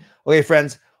D? Okay,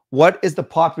 friends. What is the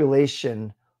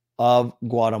population of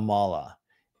Guatemala?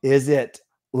 Is it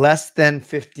less than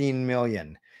 15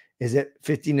 million? Is it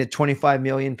 15 to 25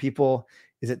 million people?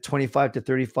 Is it 25 to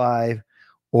 35?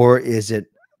 Or is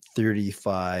it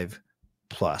 35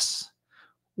 plus?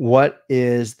 What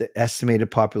is the estimated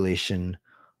population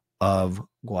of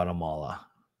Guatemala?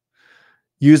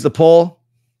 Use the poll.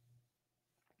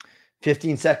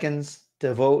 15 seconds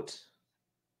to vote.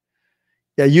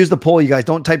 Yeah, use the poll, you guys.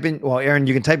 Don't type in. Well, Aaron,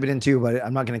 you can type it in too, but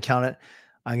I'm not going to count it.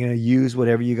 I'm going to use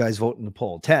whatever you guys vote in the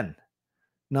poll. 10,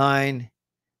 9,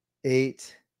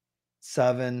 8,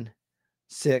 7,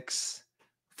 6,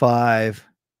 5,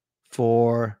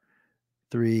 4,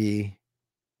 3,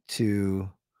 2,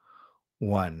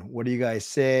 1. What do you guys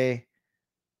say?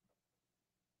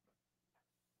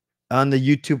 On the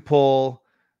YouTube poll,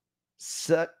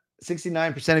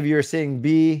 69% of you are saying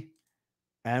B,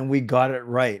 and we got it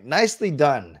right. Nicely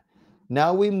done.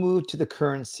 Now we move to the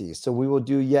currency. So we will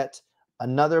do yet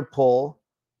another poll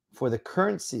for the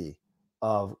currency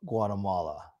of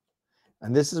Guatemala.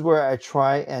 And this is where I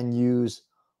try and use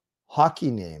hockey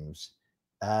names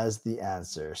as the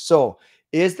answer. So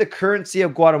is the currency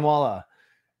of Guatemala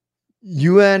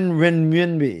UN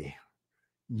renminbi?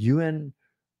 UN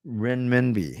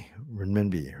renminbi.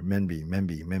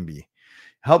 Renminbi.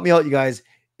 Help me out, you guys.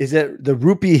 Is it the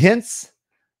rupee hints?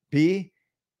 B?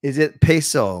 Is it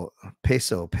peso?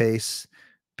 Peso.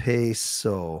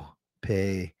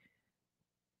 Pay.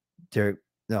 Derek.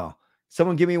 No.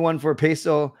 Someone give me one for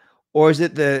peso. Or is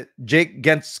it the Jake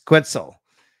Quetzal?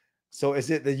 So is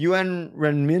it the UN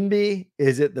renminbi?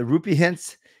 Is it the rupee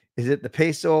hints? Is it the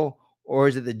peso? Or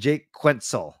is it the Jake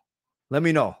Quetzal? Let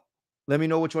me know. Let me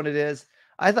know which one it is.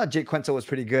 I thought Jake Quetzal was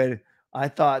pretty good. I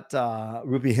thought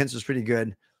rupee hints was pretty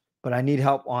good. But I need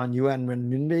help on UN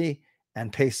renminbi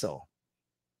and peso.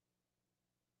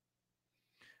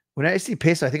 When I see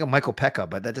peso, I think of Michael Pekka,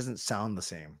 but that doesn't sound the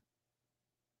same.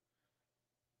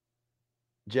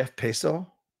 Jeff Peso?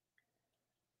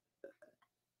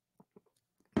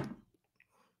 All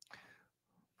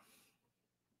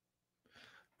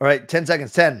right, 10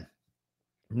 seconds. 10,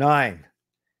 9,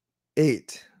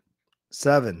 8,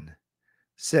 7,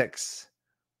 6,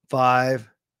 5,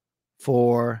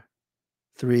 4,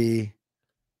 3,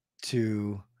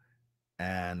 2,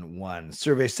 and 1.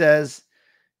 Survey says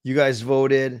you guys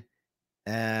voted,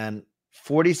 and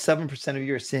 47% of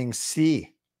you are saying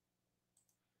C.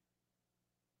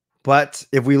 But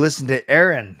if we listen to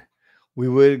Aaron, we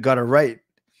would have got it right,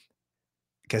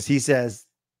 because he says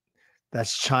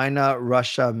that's China,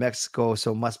 Russia, Mexico,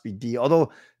 so it must be D.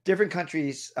 Although different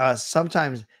countries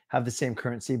sometimes have the same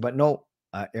currency, but no,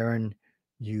 Aaron,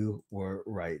 you were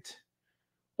right.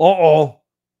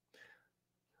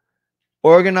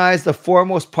 Organize the 4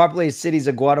 most populated cities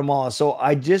of Guatemala. So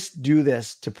I just do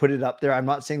this to put it up there. I'm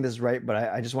not saying this is right, but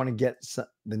I just want to get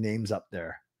the names up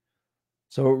there.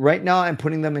 So right now I'm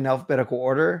putting them in alphabetical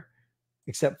order,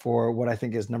 except for what I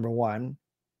think is number 1.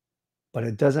 But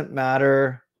it doesn't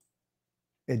matter.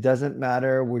 It doesn't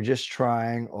matter. We're just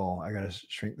trying. Oh, I got to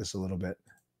shrink this a little bit.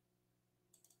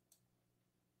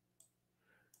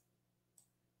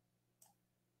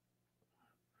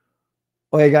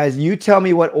 Okay, guys, you tell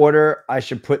me what order I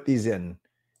should put these in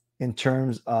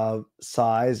terms of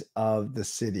size of the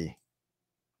city.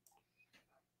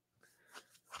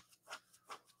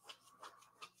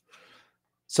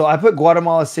 So I put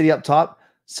Guatemala City up top.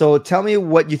 So tell me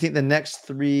what you think the next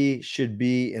 3 should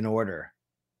be in order.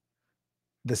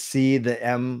 The C, the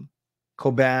M,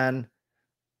 Coban,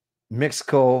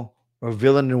 Mixco, or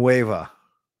Villanueva.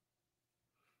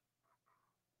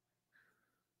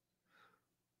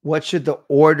 What should the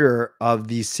order of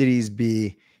these cities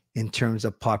be in terms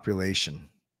of population?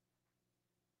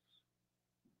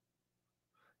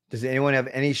 Does anyone have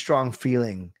any strong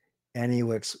feeling any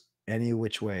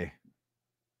which way?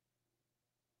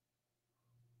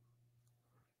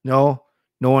 No?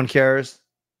 No one cares?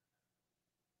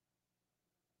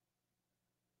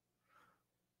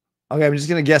 Okay, I'm just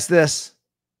going to guess this.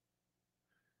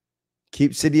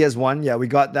 Keep city as one. Yeah, we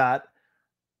got that.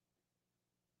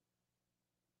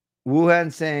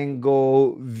 Wuhan saying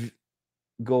go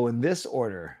in this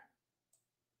order.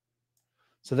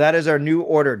 So that is our new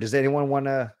order. Does anyone want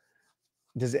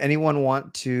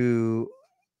to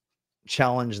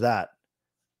challenge that?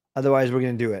 Otherwise, we're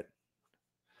going to do it.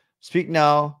 Speak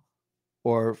now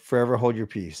or forever hold your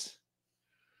peace.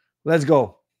 Let's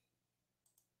go.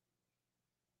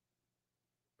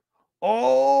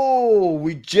 Oh,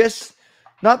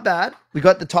 not bad. We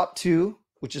got the top two,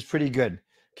 which is pretty good.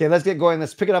 Okay, let's get going.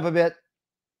 Let's pick it up a bit.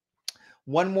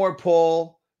 One more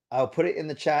poll. I'll put it in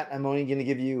the chat. I'm only going to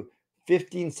give you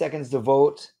 15 seconds to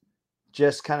vote.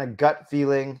 Just kind of gut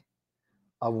feeling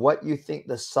of what you think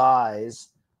the size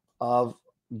of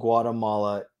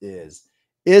Guatemala is.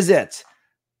 Is it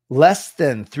less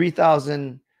than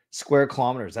 3,000 square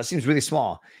kilometers? That seems really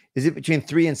small. Is it between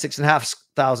 3,000 and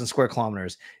 6,500 square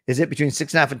kilometers? Is it between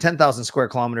 6,500 and 10,000 square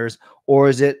kilometers? Or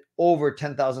is it over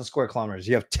 10,000 square kilometers?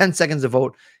 You have 10 seconds to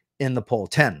vote in the poll.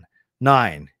 10,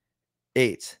 9,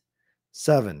 8,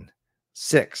 7,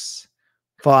 6,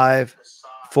 5,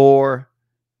 4,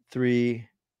 3,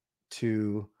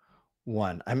 2,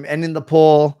 1. I'm ending the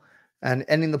poll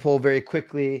very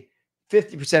quickly.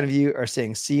 50% of you are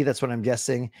saying C. That's what I'm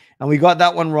guessing. And we got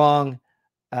that one wrong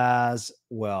as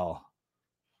well.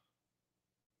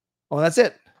 Oh, that's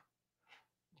it.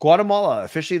 Guatemala,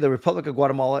 officially the Republic of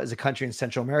Guatemala, is a country in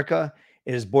Central America.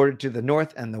 It is bordered to the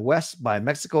north and the west by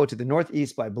Mexico, to the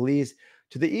northeast by Belize,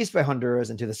 to the east by Honduras,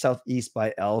 and to the southeast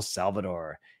by El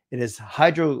Salvador. It is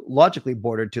hydrologically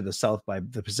bordered to the south by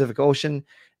the Pacific Ocean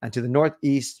and to the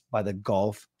northeast by the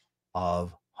Gulf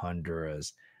of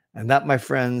Honduras. And that, my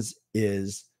friends,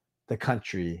 is the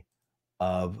country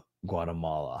of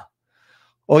Guatemala.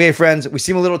 Okay, friends, we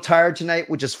seem a little tired tonight,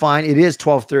 which is fine. It is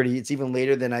 12:30. It's even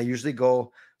later than I usually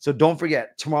go. So don't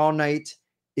forget, tomorrow night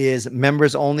is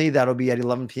members only. That'll be at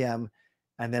 11 p.m.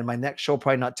 And then my next show,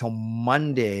 probably not till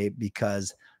Monday,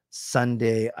 because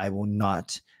Sunday I will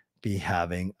not be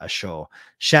having a show.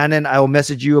 Shannon, I will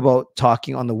message you about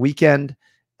talking on the weekend,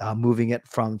 moving it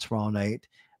from tomorrow night.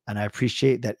 And I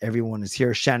appreciate that everyone is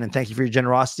here. Shannon, thank you for your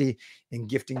generosity in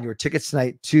gifting your tickets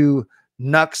tonight to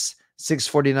Nux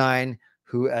 649,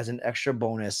 who, as an extra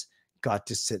bonus, got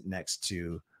to sit next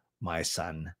to my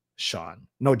son, Sean.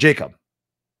 No, Jacob.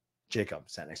 Jacob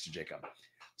sat next to Jacob.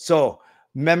 So,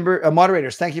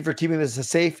 moderators, thank you for keeping this a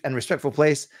safe and respectful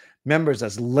place. Members,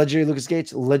 as legendary Lucas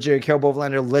Gates, legendary Carol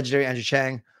Bovenlander, legendary Andrew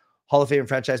Chang, Hall of Fame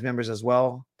franchise members as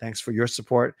well. Thanks for your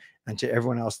support. And to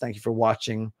everyone else, thank you for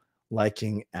watching,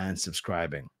 liking, and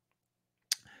subscribing.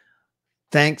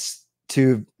 Thanks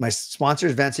to my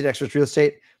sponsors, Van City Experts Real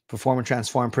Estate, Perform and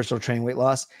Transform Personal Training, Weight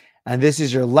Loss. And this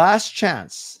is your last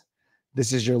chance.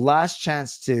 This is your last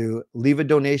chance to leave a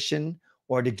donation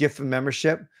or to gift a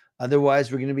membership.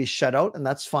 Otherwise, we're going to be shut out, and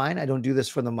that's fine. I don't do this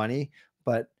for the money,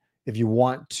 but if you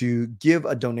want to give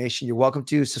a donation, you're welcome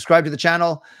to. Subscribe to the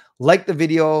channel, like the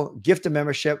video, gift a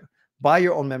membership, buy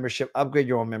your own membership, upgrade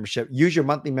your own membership, use your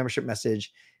monthly membership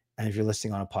message. And if you're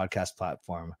listening on a podcast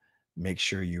platform, make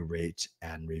sure you rate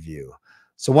and review.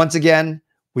 So once again,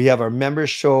 we have our members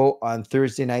show on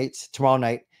Thursday night, tomorrow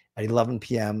night at 11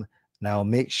 p.m. Now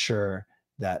make sure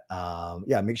that,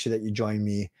 make sure that you join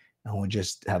me, and we'll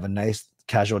just have a nice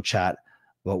casual chat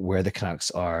about where the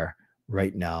Canucks are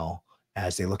right now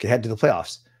as they look ahead to the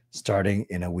playoffs starting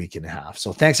in a week and a half.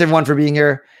 So thanks everyone for being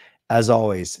here. As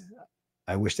always,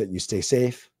 I wish that you stay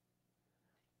safe.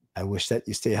 I wish that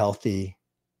you stay healthy.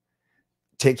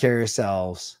 Take care of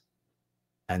yourselves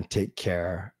and take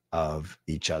care of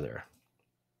each other.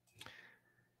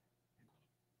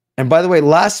 And by the way,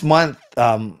 last month,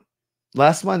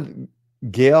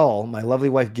 Gail, my lovely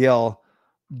wife, Gail,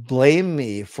 blamed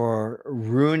me for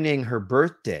ruining her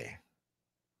birthday.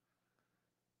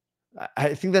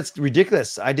 I think that's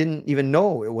ridiculous. I didn't even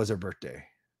know it was her birthday.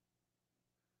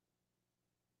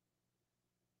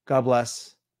 God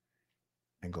bless,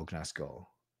 and go Canucks go.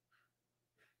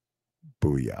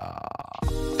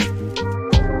 Booyah.